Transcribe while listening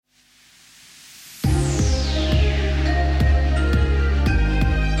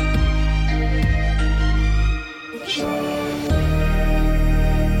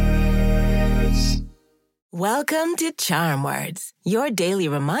Welcome to Charm Words, your daily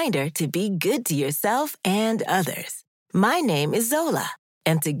reminder to be good to yourself and others. My name is Zola,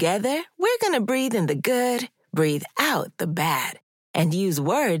 and together we're going to breathe in the good, breathe out the bad, and use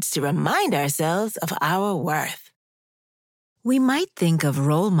words to remind ourselves of our worth. We might think of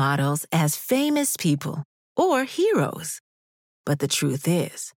role models as famous people or heroes, but the truth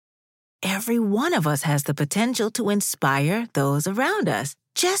is, every one of us has the potential to inspire those around us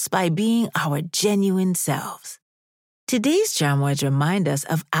just by being our genuine selves. Today's Charm Words remind us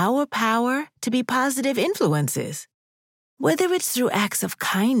of our power to be positive influences. Whether it's through acts of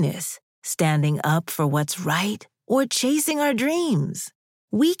kindness, standing up for what's right, or chasing our dreams,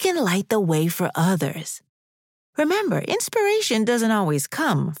 we can light the way for others. Remember, inspiration doesn't always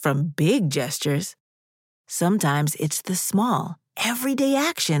come from big gestures. Sometimes it's the small, everyday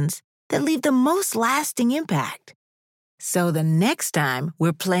actions that leave the most lasting impact. So the next time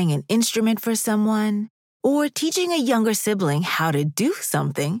we're playing an instrument for someone or teaching a younger sibling how to do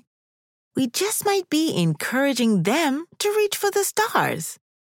something, we just might be encouraging them to reach for the stars.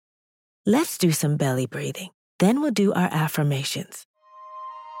 Let's do some belly breathing. Then we'll do our affirmations.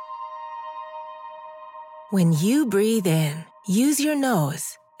 When you breathe in, use your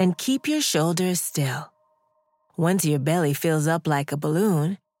nose and keep your shoulders still. Once your belly fills up like a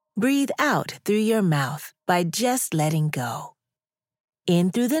balloon, breathe out through your mouth by just letting go. In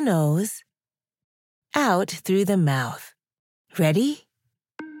through the nose, out through the mouth. Ready?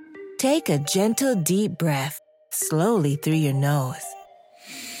 Take a gentle deep breath slowly through your nose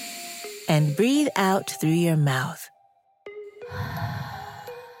and breathe out through your mouth.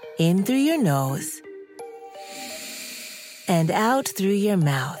 In through your nose and out through your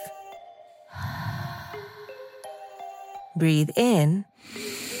mouth. Breathe in.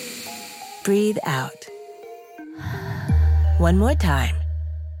 Breathe out. One more time.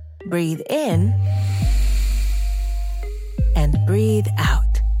 Breathe in and breathe out.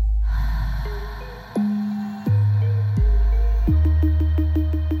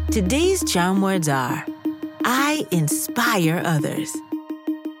 Today's charm words are, I inspire others.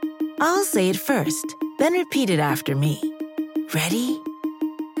 I'll say it first, then repeat it after me. Ready?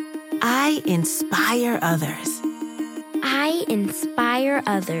 I inspire others. I inspire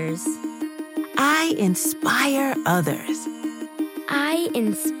others. I inspire others. I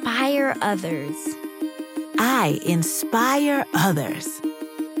inspire others. I inspire others.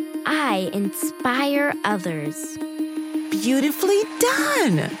 I inspire others. Beautifully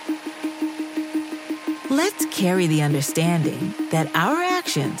done! Let's carry the understanding that our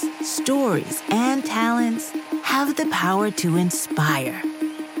actions, stories, and talents have the power to inspire.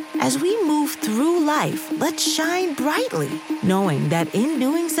 As we move through life, let's shine brightly, knowing that in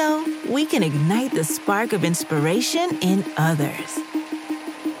doing so, we can ignite the spark of inspiration in others.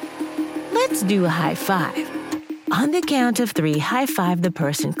 Let's do a high five. On the count of 3, high five the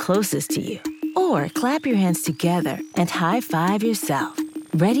person closest to you, or clap your hands together and high five yourself.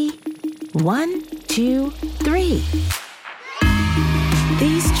 Ready? 1, 2, 3.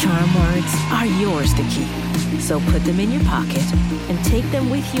 These charm words are yours to keep. So put them in your pocket and take them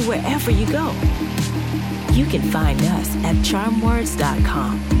with you wherever you go. You can find us at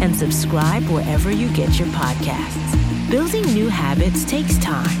charmwords.com and subscribe wherever you get your podcasts. Building new habits takes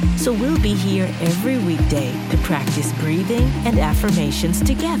time, so we'll be here every weekday to practice breathing and affirmations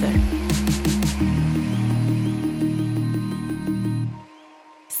together.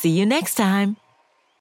 See you next time.